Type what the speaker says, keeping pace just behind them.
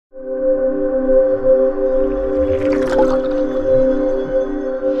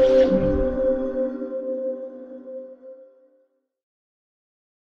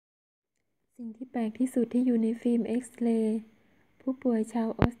ลกที่สุดที่อยู่ในฟิล์มเอ็กซเรย์ผู้ป่วยชาว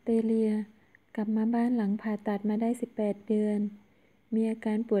ออสเตรเลียกลับมาบ้านหลังผ่าตัดมาได้18 เดือนมีอาก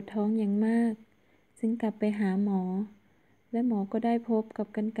ารปวดท้องอย่างมากจึงกลับไปหาหมอและหมอก็ได้พบกับ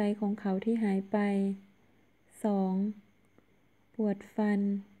กรรไกรของเขาที่หายไป 2. ปวดฟัน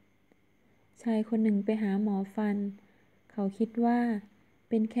ชายคนหนึ่งไปหาหมอฟันเขาคิดว่า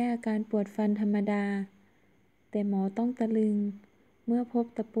เป็นแค่อาการปวดฟันธรรมดาแต่หมอต้องตะลึงเมื่อพบ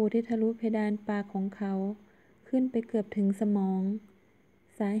ตะปูที่ทะลุเพดานปากของเขาขึ้นไปเกือบถึงสมอง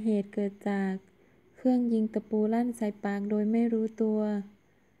สาเหตุเกิดจากเครื่องยิงตะปูลั่นใส่ปากโดยไม่รู้ตัว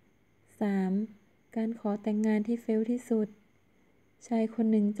 3. การขอแต่งงานที่เฟลที่สุดชายคน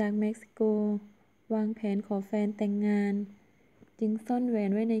หนึ่งจากเม็กซิโกวางแผนขอแฟนแต่งงานจึงซ่อนแหวน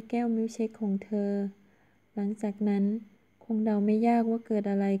ไว้ในแก้วมิลค์เชคของเธอหลังจากนั้นคงเดาไม่ยากว่าเกิด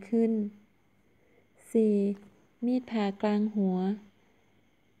อะไรขึ้น 4. มีดผ่ากลางหัว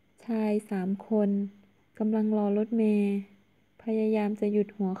ชาย3 คนกำลังรอรถเมล์พยายามจะหยุด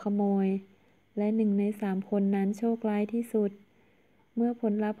หัวขโมยและ1 ใน 3 คนนั้นโชคร้ายที่สุดเมื่อผ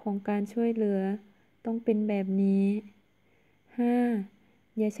ลลัพธ์ของการช่วยเหลือต้องเป็นแบบนี้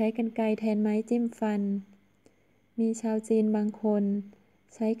 5. อย่าใช้กรรไกรแทนไม้จิ้มฟันมีชาวจีนบางคน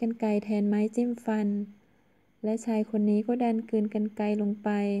ใช้กรรไกรแทนไม้จิ้มฟันและชายคนนี้ก็ดันกลืนกรรไกรลงไป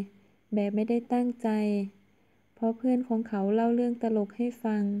แบบไม่ได้ตั้งใจเพราะเพื่อนของเขาเล่าเรื่องตลกให้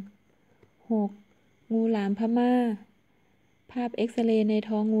ฟัง 6. งูหลามพม่าภาพเอ็กซเรย์ใน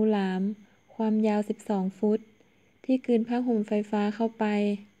ท้องงูหลามความยาว12 ฟุตที่กลืนผ้าห่มไฟฟ้าเข้าไป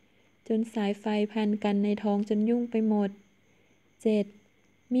จนสายไฟพันกันในท้องจนยุ่งไปหมด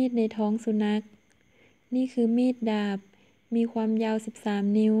 7. มีดในท้องสุนัขนี่คือมีดดาบมีความยาว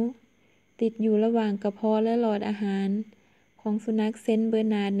13 นิ้วติดอยู่ระหว่างกระเพาะและหลอดอาหารของสุนัขเซนต์เบอ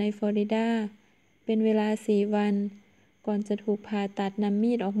ร์นาร์ดในฟลอริดาเป็นเวลา4 วันก่อนจะถูกผ่าตัดนำ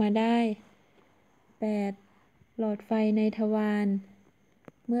มีดออกมาได้ 8. หลอดไฟในทวาร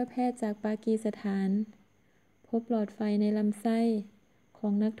เมื่อแพทย์จากปากีสถานพบหลอดไฟในลำไส้ขอ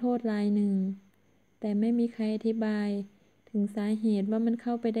งนักโทษรายหนึ่งแต่ไม่มีใครอธิบายถึงสาเหตุว่ามันเ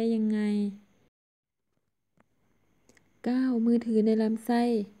ข้าไปได้ยังไง 9. มือถือในลำไส้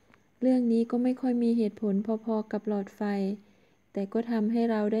เรื่องนี้ก็ไม่ค่อยมีเหตุผลพอๆกับหลอดไฟแต่ก็ทำให้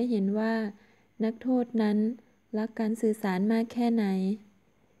เราได้เห็นว่านักโทษนั้นรักการสื่อสารมากแค่ไหน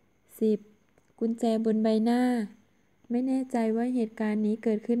 10. กุญแจบนใบหน้าไม่แน่ใจว่าเหตุการณ์นี้เ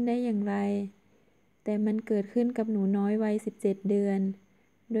กิดขึ้นได้อย่างไรแต่มันเกิดขึ้นกับหนูน้อยวัย17 เดือน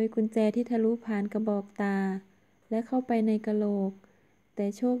โดยกุญแจที่ทะลุผ่านกระบอกตาและเข้าไปในกะโหลกแต่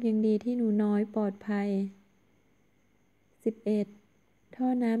โชคยังดีที่หนูน้อยปลอดภัย 11. ท่อ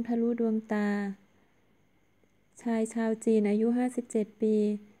น้ำทะลุดวงตาชายชาวจีนอายุ57 ปี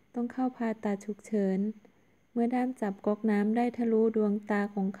ต้องเข้าผ่าตัดฉุกเฉินเมื่อด้ามจับก๊อกน้ำได้ทะลุดวงตา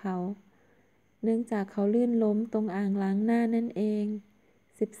ของเขาเนื่องจากเขาลื่นล้มตรงอ่างล้างหน้านั่นเอง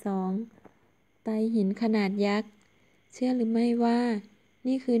 12. ไตหินขนาดยักษ์เชื่อหรือไม่ว่า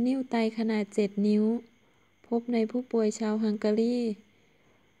นี่คือนิ่วไตขนาด7 นิ้วพบในผู้ป่วยชาวฮังการี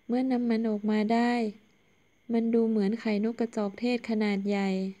เมื่อนำมันออกมาได้มันดูเหมือนไข่นกกระจอกเทศขนาดใหญ่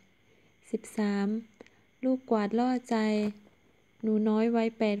 13. ลูกกวาดล่อใจหนูน้อยวัย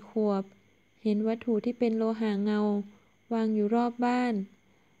8 ขวบเห็นวัตถุที่เป็นโลหะเงาวางอยู่รอบบ้าน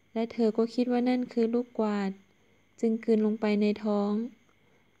และเธอก็คิดว่านั่นคือลูกกวาดจึงกลืนลงไปในท้อง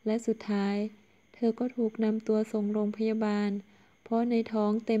และสุดท้ายเธอก็ถูกนำตัวส่งโรงพยาบาลเพราะในท้อ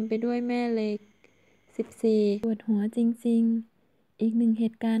งเต็มไปด้วยแม่เหล็ก 14. ปวดหัวจริงๆอีก1 เห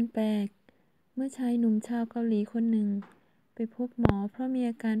ตุการณ์แปลกเมื่อชายหนุ่มชาวเกาหลีคนหนึ่งไปพบหมอเพราะมี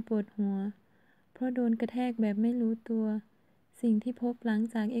อาการปวดหัวเพราะโดนกระแทกแบบไม่รู้ตัวสิ่งที่พบหลัง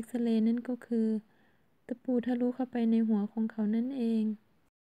จากเอ็กซเรย์นั่นก็คือตะปูทะลุเข้าไปในหัวของเขานั่นเอง